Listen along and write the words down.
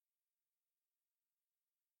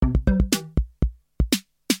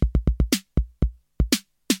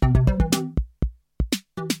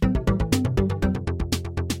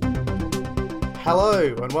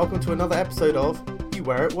Hello, and welcome to another episode of You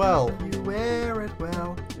Wear It Well. You wear it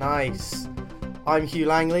well. Nice. I'm Hugh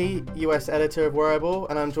Langley, US editor of Wearable,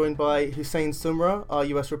 and I'm joined by Hussein Sumra, our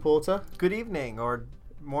US reporter. Good evening, or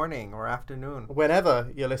morning, or afternoon.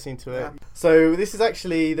 Whenever you're listening to it. Yeah. So this is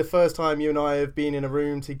actually the first time you and I have been in a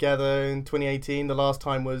room together in 2018. The last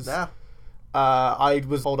time was I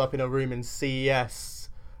was holed up in a room in CES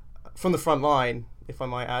from the front line, if I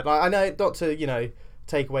might add. I know not to,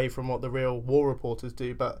 take away from what the real war reporters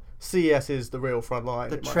do, but CES is the real front line.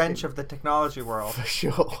 The trench of the technology world. For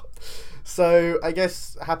sure. So I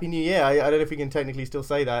guess Happy New Year. I don't know if we can technically still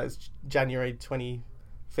say that. It's January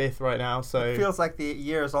 25th right now. So it feels like the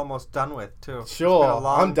year is almost done with, too. Sure.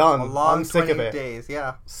 I'm done. A long I'm sick of it. days,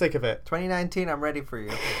 yeah. Sick of it. 2019, I'm ready for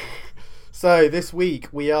you. So this week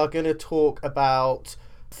we are going to talk about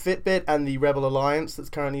Fitbit and the Rebel Alliance that's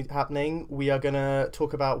currently happening. We are going to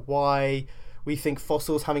talk about why we think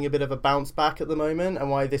Fossil's having a bit of a bounce back at the moment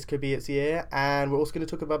and why this could be its year. And we're also going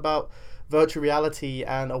to talk about virtual reality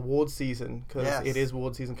and award season, because it is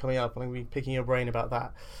award season coming up. I'm going to be picking your brain about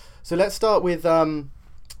that. So let's start with the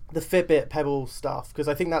Fitbit Pebble stuff, because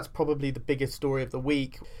I think that's probably the biggest story of the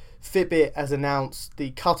week. Fitbit has announced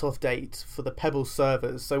the cutoff date for the Pebble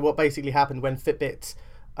servers. So what basically happened when Fitbit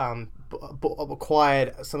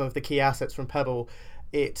acquired some of the key assets from Pebble,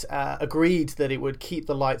 it agreed that it would keep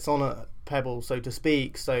the lights on at Pebble, so to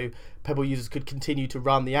speak, so Pebble users could continue to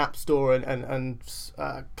run the App Store and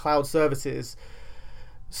cloud services.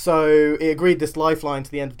 So it agreed this lifeline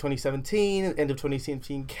to the end of 2017. End of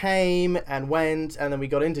 2017 came and went, and then we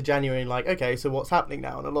got into January and okay, so what's happening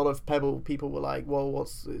now? And a lot of Pebble people were like, well,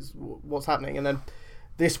 what's happening? And then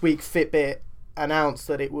this week Fitbit announced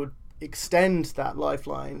that it would extend that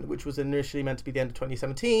lifeline, which was initially meant to be the end of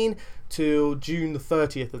 2017, till June the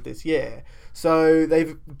 30th of this year. So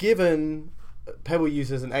they've given Pebble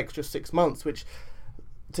users an extra 6 months, which,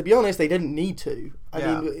 to be honest, they didn't need to. I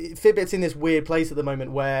mean, Fitbit's in this weird place at the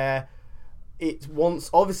moment where it wants,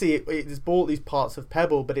 obviously it has bought these parts of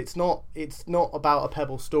Pebble, but it's not about a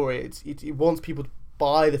Pebble story. It wants people to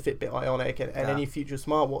buy the Fitbit Ionic and any future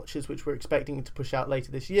smartwatches, which we're expecting to push out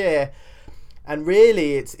later this year. And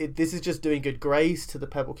really, this is just doing good grace to the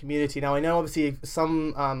Pebble community. Now, I know obviously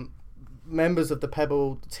some members of the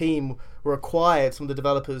Pebble team were acquired, some of the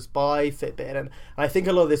developers, by Fitbit, and I think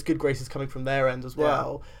a lot of this good grace is coming from their end as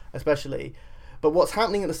well, especially. But what's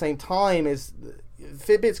happening at the same time is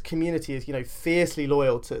Fitbit's community is, fiercely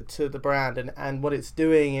loyal to the brand, and what it's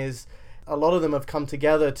doing is a lot of them have come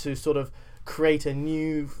together to sort of create a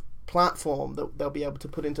new platform that they'll be able to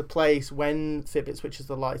put into place when Fitbit switches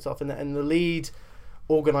the lights off, and the lead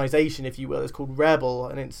organization, if you will, is called Rebel,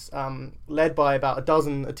 and it's led by a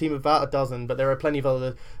team of about a dozen, but there are plenty of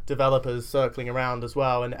other developers circling around as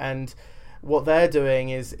well, and what they're doing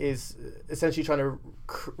is essentially trying to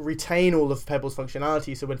retain all of Pebble's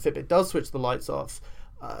functionality, so when Fitbit does switch the lights off,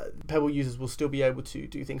 Pebble users will still be able to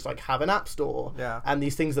do things like have an app store, and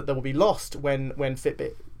these things that will be lost when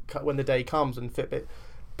the day comes and Fitbit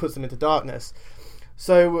puts them into darkness.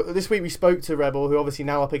 So this week we spoke to Rebel, who are obviously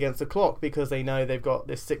now up against the clock because they know they've got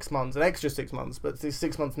this 6 months, an extra 6 months, but it's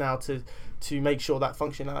 6 months now to make sure that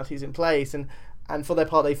functionality is in place. And for their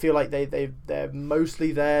part, they feel like they're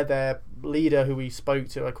mostly there. Their leader, who we spoke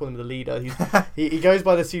to, I call him the leader. He goes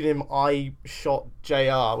by the pseudonym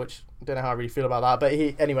iShotJR, which I don't know how I really feel about that,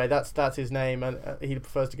 but that's his name, and he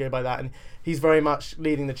prefers to go by that. And he's very much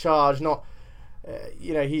leading the charge, not.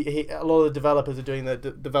 A lot of the developers are doing the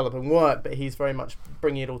development work, but he's very much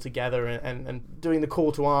bringing it all together and doing the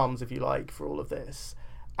call to arms, if you like, for all of this.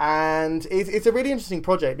 And it's a really interesting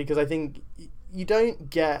project because I think you don't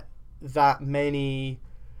get that many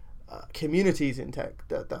communities in tech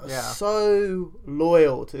that are so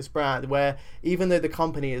loyal to this brand, where even though the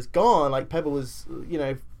company is gone, like Pebble is,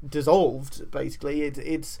 dissolved, basically,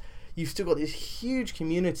 it's you've still got this huge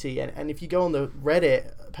community, and if you go on the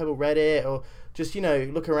Reddit, Pebble Reddit, or just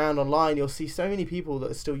look around online, you'll see so many people that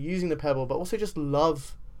are still using the Pebble, but also just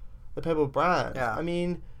love the Pebble brand. Yeah. I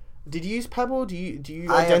mean, did you use Pebble? Do you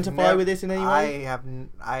identify with this in any way?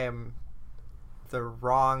 I am the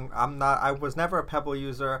wrong. I'm not. I was never a Pebble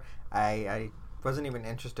user. I wasn't even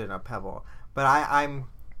interested in a Pebble, but I'm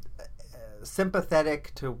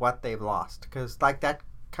sympathetic to what they've lost, because that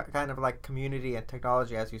kind of community and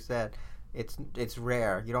technology, as you said, it's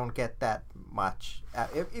rare. You don't get that much.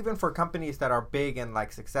 Even for companies that are big and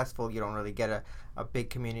successful, you don't really get a big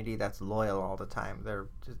community that's loyal all the time. They're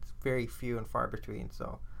just very few and far between.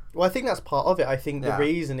 So, well, I think that's part of it. I think the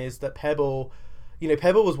reason is that Pebble,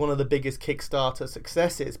 Pebble was one of the biggest Kickstarter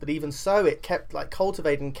successes, but even so, it kept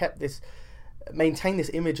cultivating, kept this maintain this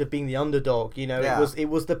image of being the underdog. You know, Yeah. it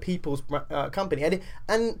was the people's company,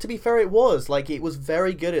 and to be fair, it was like it was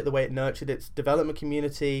very good at the way it nurtured its development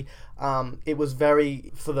community. It was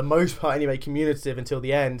very, for the most part anyway, communicative until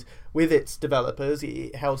the end with its developers.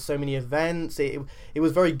 It held so many events. It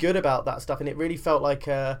was very good about that stuff, and it really felt like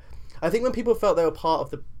I think when people felt they were part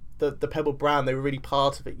of the Pebble brand, they were really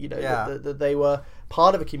part of it. You know, that they were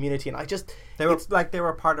part of a community, and they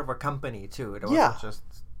were part of a company too. It wasn't just.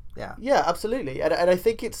 Yeah, absolutely. And I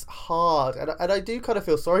think it's hard. And I do kind of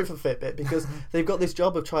feel sorry for Fitbit because they've got this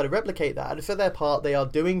job of trying to replicate that. And for their part, they are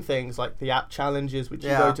doing things like the app challenges, which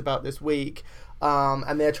you wrote about this week.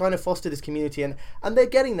 And they're trying to foster this community. And they're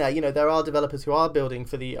getting there. You know, there are developers who are building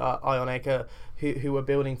for the Ionic, who are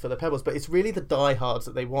building for the Pebbles. But it's really the diehards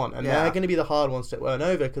that they want. And they're going to be the hard ones to earn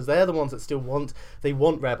over because they're the ones that still want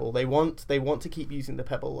Rebel. They want to keep using the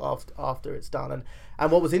Pebble after it's done.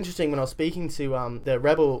 And what was interesting when I was speaking to the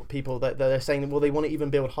Rebel people, that they're saying, well, they want to even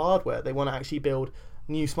build hardware. They want to actually build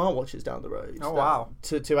new smartwatches down the road. Oh, wow.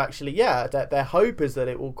 To actually, that their hope is that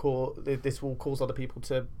this will cause other people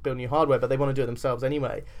to build new hardware, but they want to do it themselves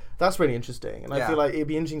anyway. That's really interesting. And I feel like it'd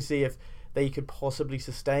be interesting to see if they could possibly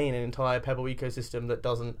sustain an entire Pebble ecosystem that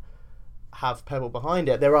doesn't have Pebble behind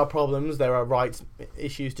it. There are problems, there are rights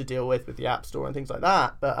issues to deal with the App Store and things like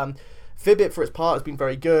that, but Fitbit, for its part, has been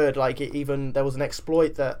very good. Like, there was an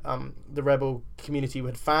exploit that the Rebel community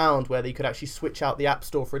had found where they could actually switch out the App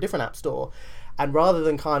Store for a different App Store. And rather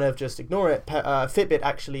than kind of just ignore it, Fitbit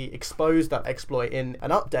actually exposed that exploit in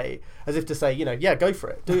an update, as if to say, go for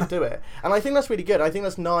it, do it. And I think that's really good. I think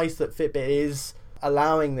that's nice that Fitbit is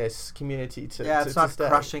allowing this community to it's not stay.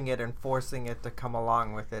 Crushing it and forcing it to come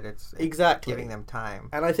along with it. It's exactly giving them time.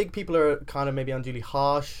 And I think people are kind of maybe unduly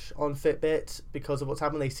harsh on Fitbit because of what's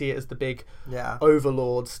happened. They see it as the big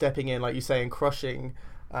overlord stepping in, like you say, and crushing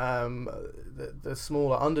the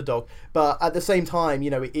smaller underdog. But at the same time,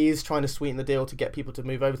 it is trying to sweeten the deal to get people to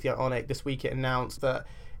move over to the Ionic. This week it announced that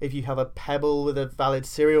if you have a Pebble with a valid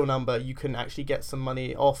serial number, you can actually get some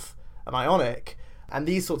money off an Ionic. And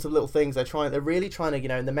these sorts of little things, they're really trying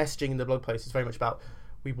to, and the messaging in the blog post is very much about,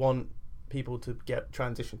 we want people to get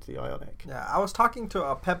transition to the Ionic. Yeah, I was talking to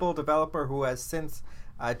a Pebble developer who has since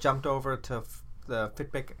jumped over to the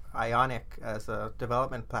Fitbit Ionic as a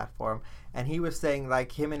development platform, and he was saying,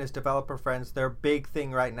 like, him and his developer friends, their big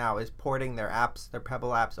thing right now is porting their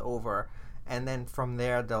Pebble apps over, and then from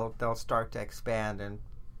there they'll start to expand and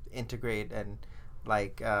integrate and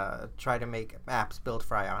try to make apps built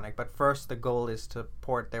for Ionic. But first the goal is to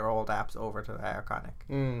port their old apps over to the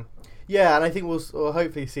Ionic. Yeah, and I think we'll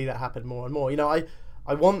hopefully see that happen more and more.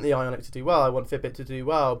 I want the Ionic to do well, I want Fitbit to do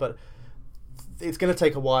well, but it's going to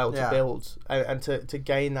take a while to build and to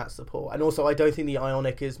gain that support. And also, I don't think the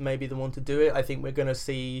Ionic is maybe the one to do it. I think we're going to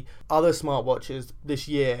see other smartwatches this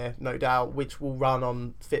year, no doubt, which will run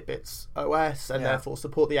on Fitbit's OS and therefore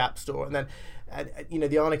support the App Store. And then,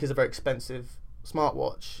 the Ionic is a very expensive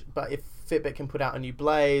smartwatch, but if Fitbit can put out a new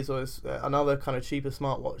Blaze or another kind of cheaper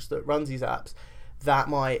smartwatch that runs these apps, that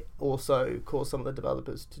might also cause some of the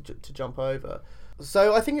developers to jump over.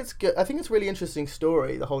 So I think it's good. I think it's a really interesting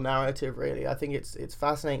story, the whole narrative, really. I think it's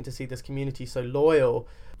fascinating to see this community so loyal.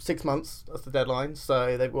 6 months, that's the deadline,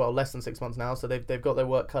 so less than 6 months now, so they've got their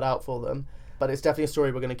work cut out for them. But it's definitely a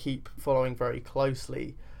story we're going to keep following very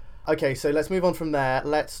closely. Okay, so let's move on from there.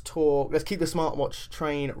 Let's keep the smartwatch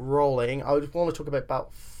train rolling. I just want to talk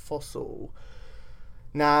about Fossil.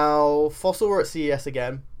 Now, Fossil were at CES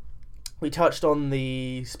again. We touched on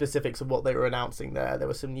the specifics of what they were announcing there. There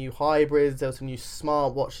were some new hybrids, there were some new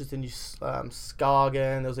smartwatches, the new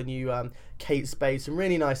Skagen, there was a new Kate Spade, some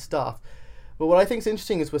really nice stuff. But what I think is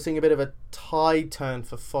interesting is we're seeing a bit of a tide turn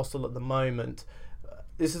for Fossil at the moment.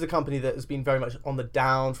 This is a company that has been very much on the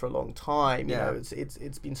down for a long time.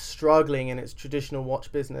 It's been struggling in its traditional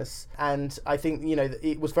watch business, and I think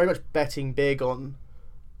it was very much betting big on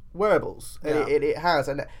wearables. It has,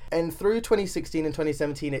 and through 2016 and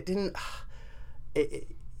 2017, it didn't.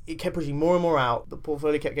 It kept pushing more and more out. The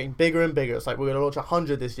portfolio kept getting bigger and bigger. It's like, we're going to launch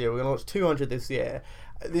 100 this year. We're going to launch 200 this year.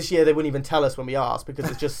 This year they wouldn't even tell us when we asked because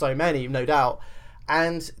it's just so many, no doubt.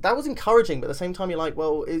 And that was encouraging, but at the same time, you're like,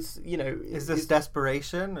 well, is this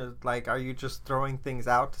desperation? Like, are you just throwing things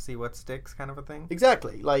out to see what sticks, kind of a thing?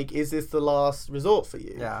 Exactly. Like, is this the last resort for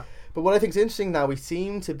you? Yeah. But what I think is interesting now, we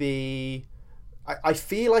seem to be. I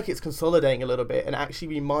feel like it's consolidating a little bit, and actually,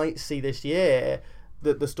 we might see this year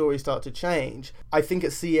the story start to change. I think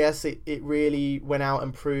at CES it really went out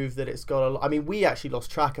and proved that it's got a lot. I mean, we actually lost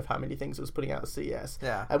track of how many things it was putting out at CES.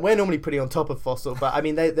 Yeah. And we're normally pretty on top of Fossil, but I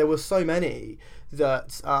mean, there were so many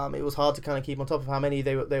that it was hard to kind of keep on top of how many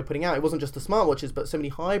they were putting out. It wasn't just the smartwatches, but so many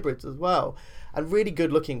hybrids as well, and really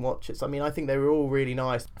good looking watches. I mean, I think they were all really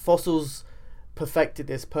nice. Fossil's perfected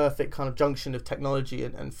this perfect kind of junction of technology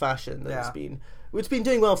and fashion that's it's been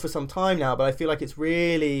doing well for some time now, but I feel like it's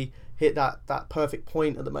really hit that perfect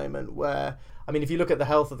point at the moment where, I mean, if you look at the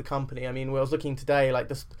health of the company, I mean, I was looking today, like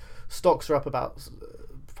the stocks are up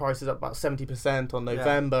prices up about 70% on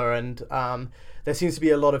November, and there seems to be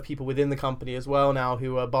a lot of people within the company as well now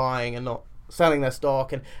who are buying and not selling their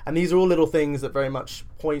stock, and these are all little things that very much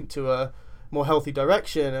point to a more healthy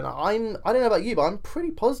direction. And I don't know about you, but I'm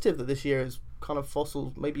pretty positive that this year is kind of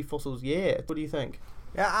Fossil's year. What do you think?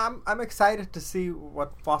 Yeah, I'm excited to see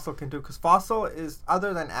what Fossil can do, because Fossil is,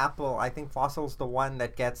 other than Apple, I think Fossil's the one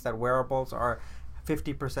that gets that wearables are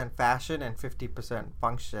 50% fashion and 50%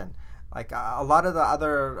 function. Like a lot of the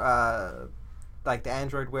other like the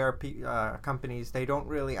Android Wear companies, they don't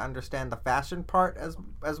really understand the fashion part as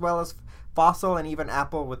well as Fossil and even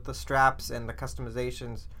Apple with the straps and the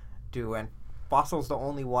customizations do. And Fossil's the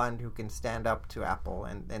only one who can stand up to Apple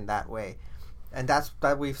in that way. And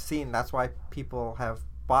that we've seen. That's why people have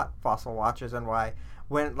bought Fossil watches, and why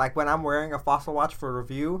when I'm wearing a Fossil watch for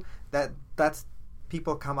review, that's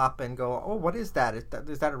people come up and go, "Oh, what is that?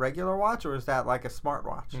 Is that a regular watch, or is that like a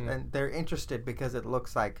smartwatch?" And they're interested because it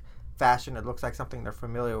looks like fashion. It looks like something they're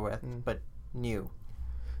familiar with, but new.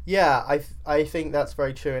 Yeah, I think that's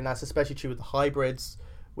very true, and that's especially true with the hybrids,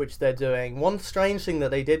 which they're doing. One strange thing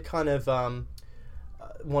that they did kind of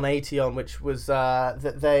 180 on, which was that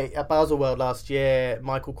they at Baselworld last year,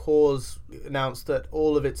 Michael Kors announced that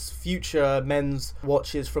all of its future men's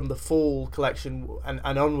watches from the fall collection and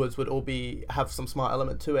onwards would all have some smart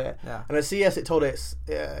element to it. Yeah. And at CES it told it's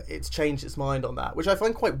changed its mind on that, which I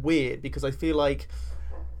find quite weird, because I feel like,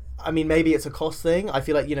 I mean, maybe it's a cost thing. I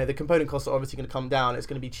feel like, the component costs are obviously going to come down. It's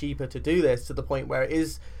going to be cheaper to do this, to the point where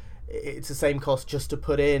it's the same cost just to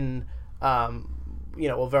put in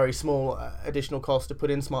or very small additional cost to put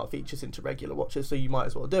in smart features into regular watches, so you might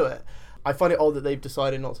as well do it. I find it odd that they've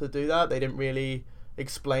decided not to do that. They didn't really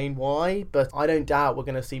explain why, but I don't doubt we're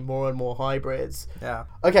going to see more and more hybrids. Yeah.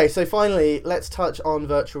 Okay, so finally, let's touch on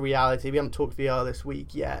virtual reality. We haven't talked VR this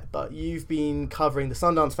week yet, but you've been covering the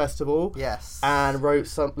Sundance Festival. Yes. And wrote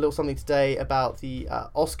something today about the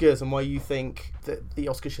Oscars and why you think that the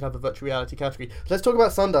Oscars should have a virtual reality category. So let's talk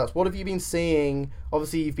about Sundance. What have you been seeing?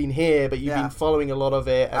 Obviously, you've been here, but you've been following a lot of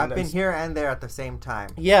it. And I've been here and there at the same time.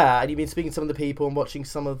 Yeah, and you've been speaking to some of the people and watching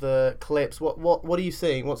some of the clips. What are you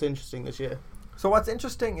seeing? What's interesting this year? So what's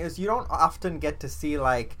interesting is you don't often get to see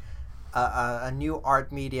like a new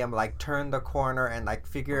art medium like turn the corner and like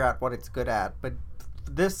figure out what it's good at. But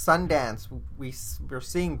this Sundance, we're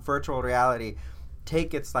seeing virtual reality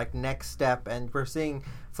take its like next step, and we're seeing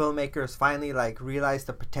filmmakers finally like realize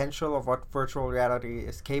the potential of what virtual reality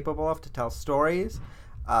is capable of to tell stories.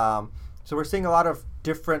 So we're seeing a lot of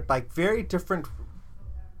different, like very different.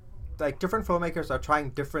 Like different filmmakers are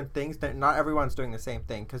trying different things. Not everyone's doing the same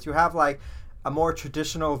thing, because you have like a more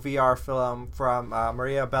traditional VR film from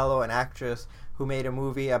Maria Bello, an actress who made a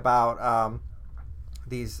movie about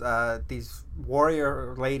these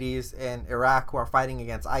warrior ladies in Iraq who are fighting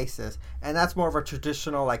against ISIS, and that's more of a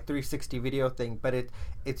traditional like 360 video thing, but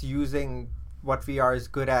it's using what VR is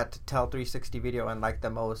good at to tell 360 video in like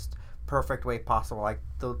the most perfect way possible, like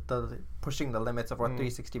the pushing the limits of what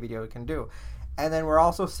 360 video can do. And then we're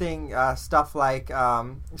also seeing stuff like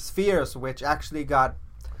Spheres, which actually got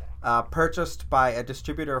purchased by a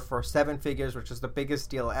distributor for 7 figures, which is the biggest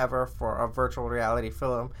deal ever for a virtual reality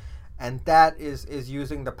film. And that is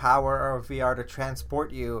using the power of VR to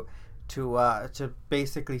transport you to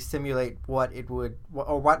basically simulate what it would,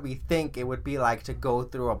 or what we think it would be like to go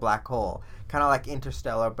through a black hole. Kind of like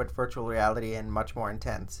Interstellar, but virtual reality and much more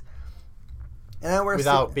intense. And then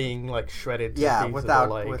without being like shredded to pieces,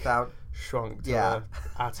 without shrunk to an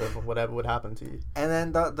atom or whatever would happen to you. And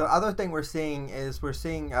then the other thing we're seeing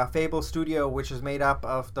Fable Studio, which is made up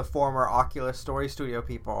of the former Oculus Story Studio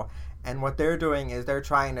people. And what they're doing is they're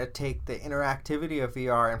trying to take the interactivity of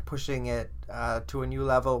VR and pushing it to a new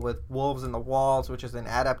level with Wolves in the Walls, which is an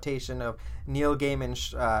adaptation of Neil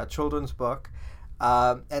Gaiman's children's book.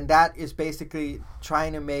 And that is basically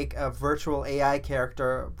trying to make a virtual AI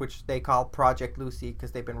character, which they call Project Lucy,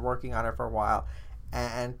 because they've been working on it for a while,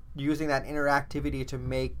 and using that interactivity to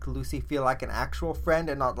make Lucy feel like an actual friend,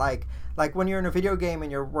 and not like when you're in a video game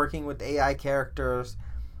and you're working with AI characters,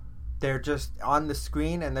 they're just on the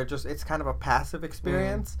screen and it's kind of a passive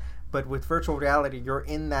experience. but with virtual reality, you're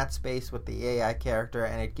in that space with the AI character,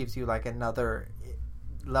 and it gives you like another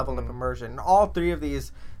level of immersion. And all three of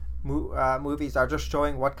these movies are just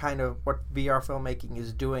showing what VR filmmaking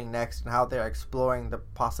is doing next, and how they're exploring the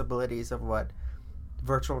possibilities of what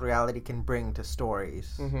virtual reality can bring to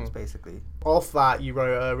stories. Basically, off that, you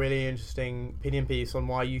wrote a really interesting opinion piece on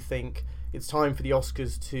why you think it's time for the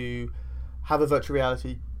Oscars to have a virtual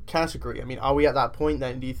reality category. I mean, are we at that point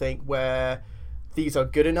then, do you think, where these are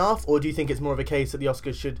good enough, or do you think it's more of a case that the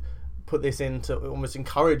Oscars should put this in to almost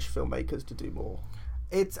encourage filmmakers to do more?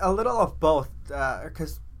 It's a little of both,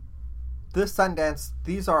 because this Sundance,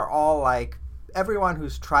 these are all like, everyone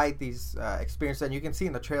who's tried these experiences, and you can see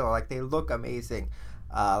in the trailer, like, they look amazing.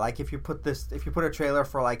 Like if you put a trailer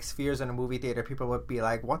for like Spheres in a movie theater, people would be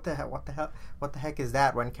like, what the heck is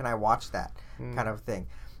that? When can I watch that? Kind of thing.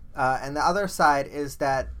 And the other side is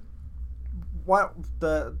that what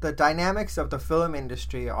the dynamics of the film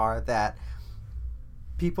industry are that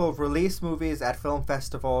people release movies at film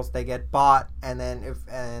festivals, they get bought, and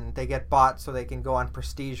they get bought so they can go on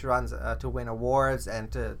prestige runs to win awards,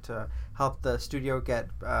 and to help the studio get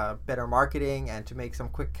better marketing, and to make some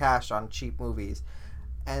quick cash on cheap movies.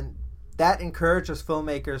 And that encourages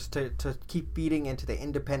filmmakers to keep feeding into the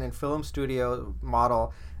independent film studio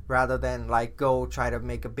model, rather than like go try to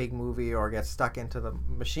make a big movie or get stuck into the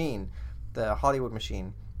machine, the Hollywood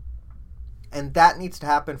machine. And that needs to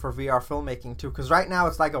happen for VR filmmaking too, because right now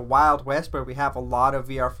it's like a Wild West where we have a lot of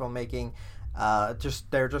VR filmmaking.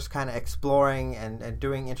 They're just kind of exploring and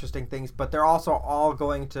doing interesting things, but they're also all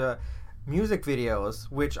going to music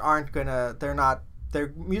videos, which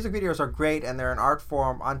their music videos are great and they're an art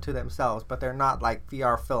form unto themselves, but they're not like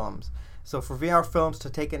VR films. So for VR films to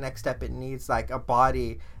take a next step, it needs like a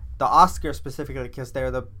body. The Oscars specifically, because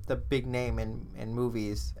they're the big name in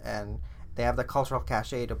movies, and they have the cultural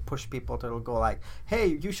cachet to push people to go like,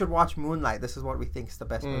 hey, you should watch Moonlight. This is what we think is the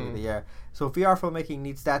best movie of the year. So VR filmmaking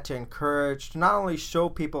needs that to encourage, to not only show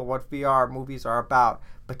people what VR movies are about,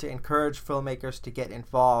 but to encourage filmmakers to get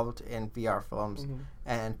involved in VR films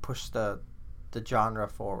and push the genre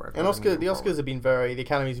forward. And the Oscars have been the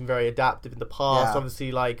Academy's been very adaptive in the past.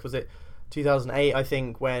 Obviously, like, was it 2008, I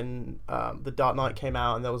think, when The Dark Knight came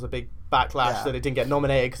out, and there was a big backlash that it didn't get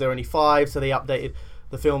nominated because there were only 5, so they updated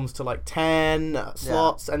the films to like 10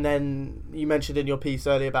 slots. And then you mentioned in your piece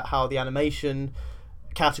earlier about how the animation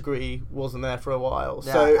category wasn't there for a while.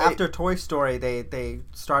 So after Toy Story, they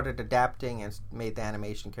started adapting and made the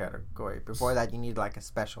animation category. Before that, you need like a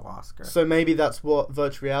special Oscar. So maybe that's what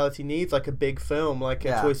virtual reality needs, like a big film like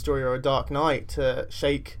a Toy Story or a Dark Knight, to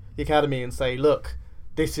shake the Academy and say, look,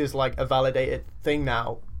 this is like a validated thing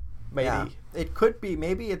now. Maybe it could be.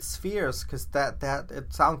 Maybe it's Spheres, because that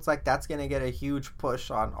it sounds like that's going to get a huge push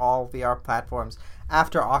on all VR platforms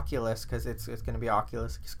after Oculus, because it's going to be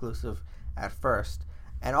Oculus exclusive at first.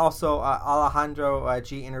 And also Alejandro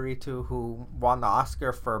G. Inarritu, who won the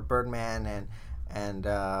Oscar for Birdman and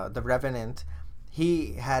The Revenant,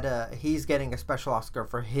 he's getting a special Oscar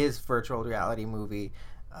for his virtual reality movie.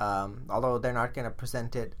 Although they're not going to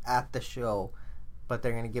present it at the show, but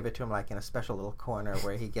they're going to give it to him like in a special little corner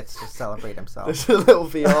where he gets to celebrate himself. There's a little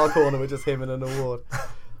VR corner with just him and an award.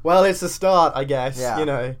 Well, it's a start, I guess. Yeah. You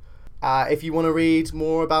know, if you want to read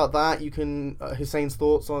more about that, you can Hussein's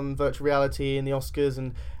thoughts on virtual reality and the Oscars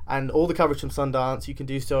and all the coverage from Sundance. You can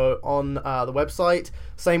do so on the website.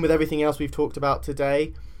 Same with everything else we've talked about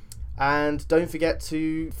today. And don't forget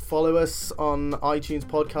to follow us on iTunes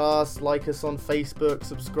Podcasts, like us on Facebook,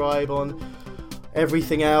 subscribe on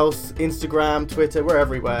everything else, Instagram, Twitter, we're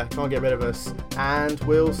everywhere. Can't get rid of us. And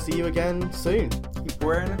we'll see you again soon. Keep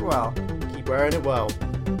wearing it well. Keep wearing it well.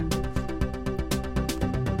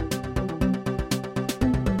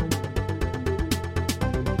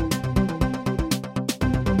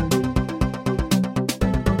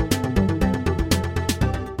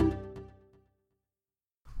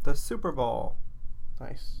 The Super Bowl.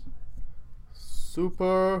 Nice.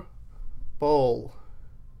 Super Bowl.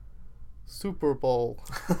 Super Bowl.